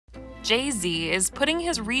Jay-Z is putting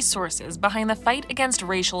his resources behind the fight against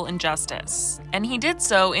racial injustice, and he did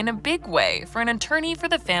so in a big way for an attorney for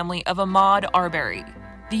the family of Ahmaud Arbery,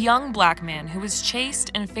 the young black man who was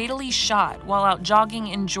chased and fatally shot while out jogging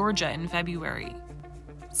in Georgia in February.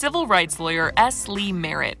 Civil rights lawyer S. Lee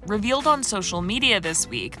Merritt revealed on social media this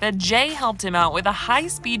week that Jay helped him out with a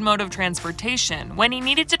high-speed mode of transportation when he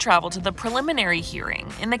needed to travel to the preliminary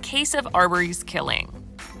hearing in the case of Arbery's killing.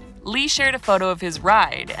 Lee shared a photo of his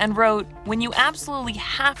ride and wrote, "When you absolutely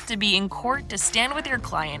have to be in court to stand with your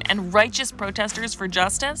client and righteous protesters for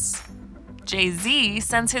justice?" Jay-Z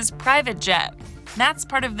sends his private jet. That's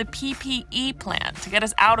part of the PPE plan to get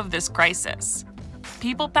us out of this crisis.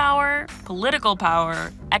 People power, political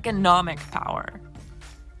power, economic power.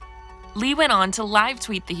 Lee went on to live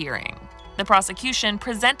tweet the hearing. The prosecution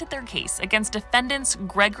presented their case against defendants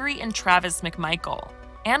Gregory and Travis McMichael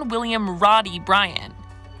and William Roddy Bryan,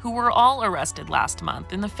 who were all arrested last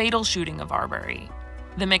month in the fatal shooting of Arbery.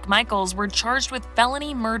 The McMichaels were charged with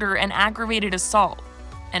felony murder and aggravated assault,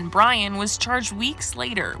 and Bryan was charged weeks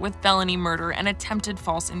later with felony murder and attempted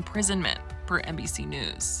false imprisonment, per NBC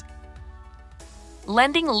News.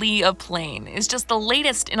 Lending Lee a plane is just the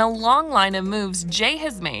latest in a long line of moves Jay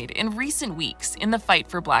has made in recent weeks in the fight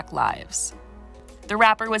for Black lives. The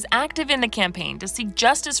rapper was active in the campaign to seek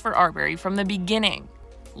justice for Arbery from the beginning.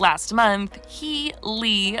 Last month, he,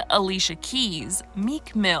 Lee, Alicia Keys,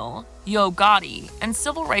 Meek Mill, Yo Gotti, and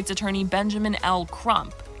civil rights attorney Benjamin L.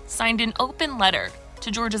 Crump signed an open letter to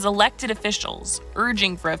Georgia's elected officials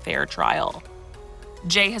urging for a fair trial.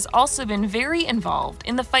 Jay has also been very involved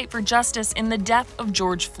in the fight for justice in the death of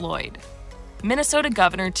George Floyd. Minnesota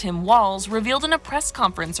Governor Tim Walz revealed in a press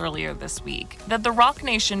conference earlier this week that the Roc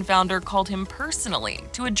Nation founder called him personally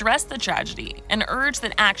to address the tragedy and urge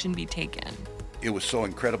that action be taken. It was so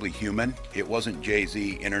incredibly human. It wasn't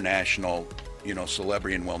Jay-Z, international,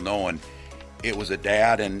 celebrity and well-known. It was a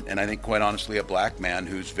dad and I think quite honestly a black man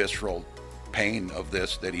whose visceral pain of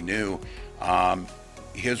this that he knew.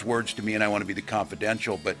 His words to me, and I want to be the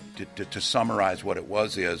confidential, but to summarize what it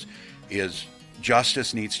was is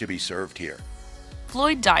justice needs to be served here.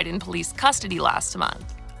 Floyd died in police custody last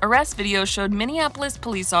month. Arrest video showed Minneapolis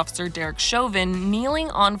police officer Derek Chauvin kneeling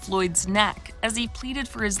on Floyd's neck as he pleaded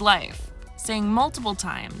for his life, saying multiple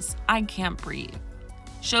times, "I can't breathe."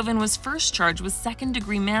 Chauvin was first charged with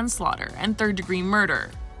second-degree manslaughter and third-degree murder,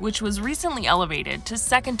 which was recently elevated to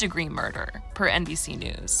second-degree murder, per NBC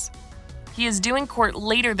News. He is due in court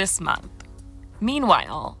later this month.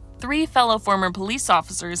 Meanwhile, 3 fellow former police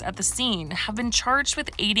officers at the scene have been charged with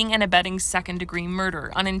aiding and abetting second-degree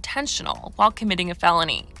murder unintentional while committing a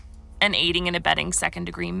felony, and aiding and abetting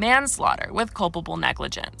second-degree manslaughter with culpable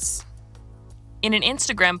negligence. In an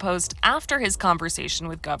Instagram post after his conversation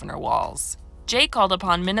with Governor Walz, Jay called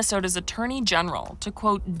upon Minnesota's Attorney General to,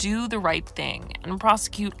 quote, "do the right thing and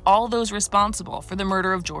prosecute all those responsible for the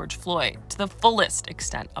murder of George Floyd to the fullest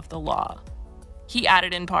extent of the law." He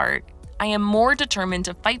added in part, "I am more determined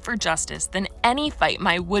to fight for justice than any fight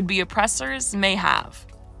my would-be oppressors may have.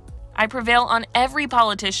 I prevail on every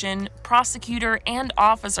politician, prosecutor, and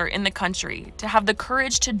officer in the country to have the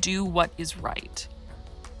courage to do what is right.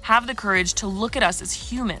 Have the courage to look at us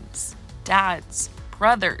as humans, dads,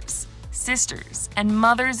 brothers, sisters, and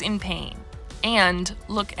mothers in pain, and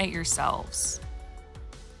look at yourselves."